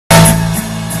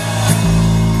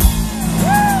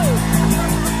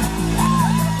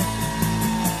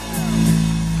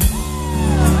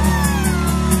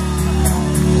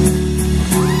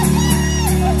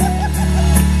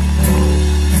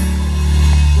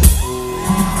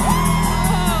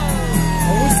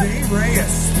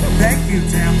you,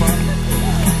 Tampa.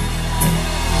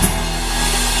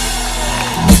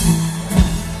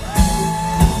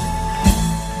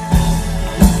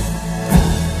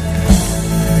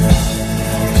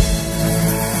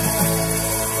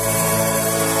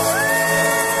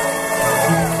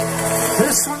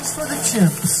 This one's for the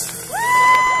chimps.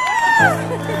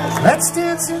 Let's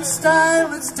dance in style,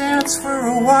 let's dance for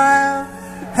a while.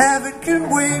 Heaven can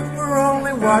wait, we're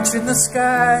only watching the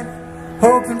sky.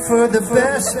 Hoping for the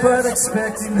best, but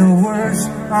expecting the worst.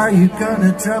 Are you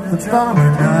gonna drop the bomb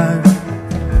or not?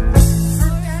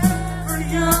 Forever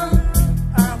young,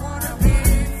 I wanna be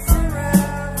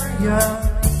forever young.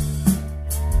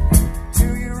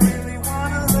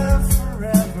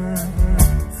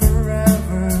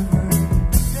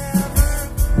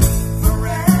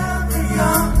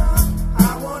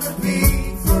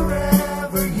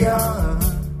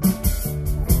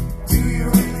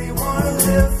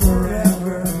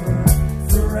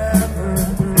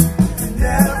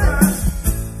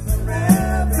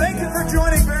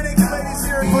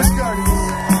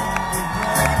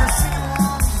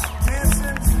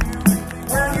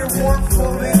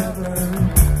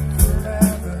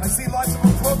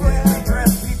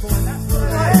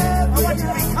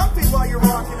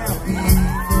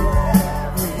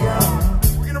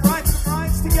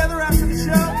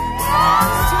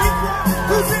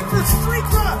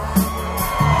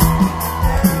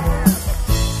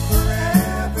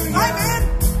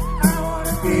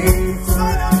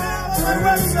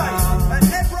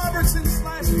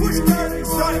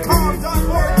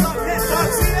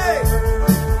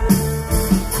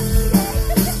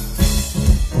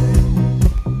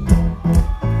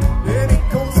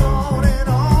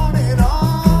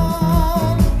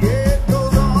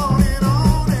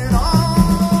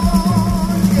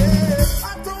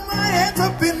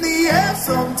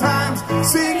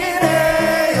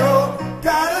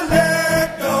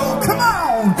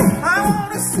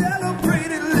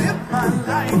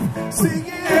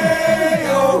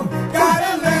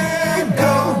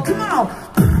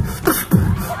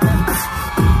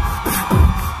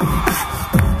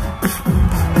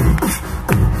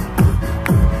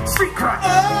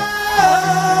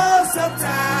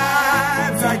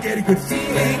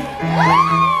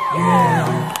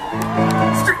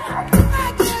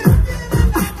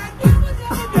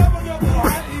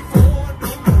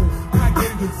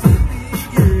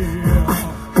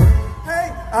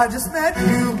 I just met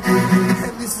you,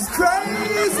 and this is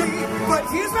crazy, but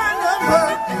here's my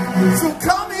number, so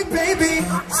call me baby.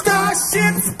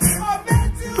 Starships are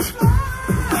meant to fly.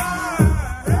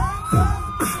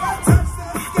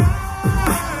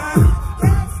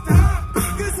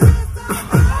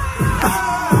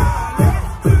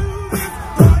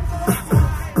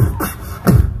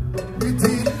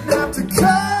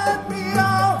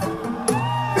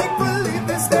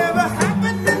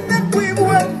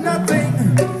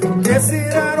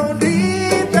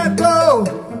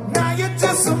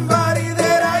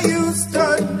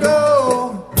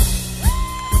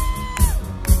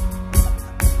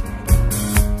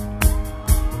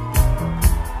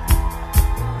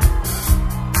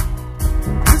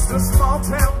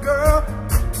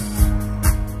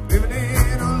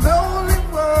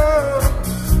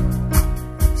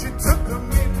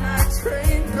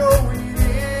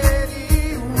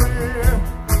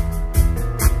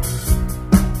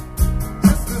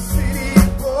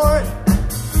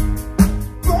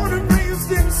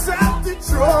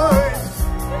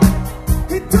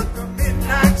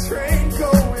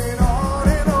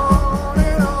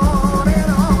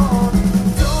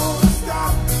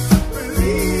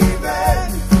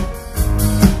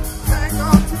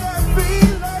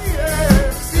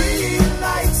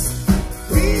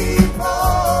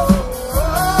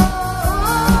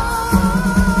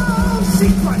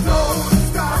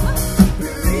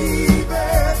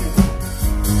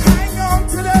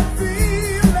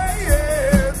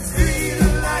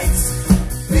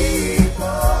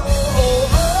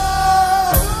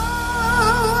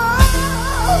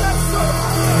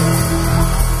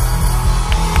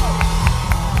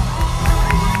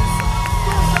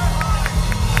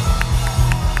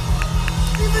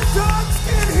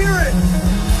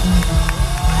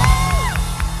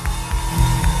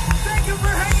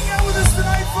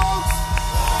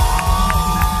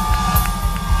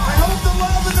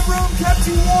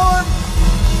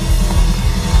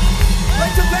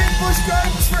 Busch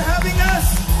Gardens for having us.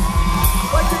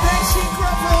 I'd like to thank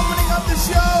She-Cruff for opening up the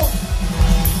show.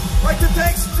 I'd like to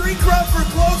thank Street-Cruff for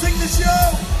closing the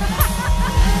show.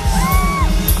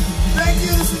 Thank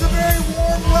you. This is a very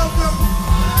warm welcome.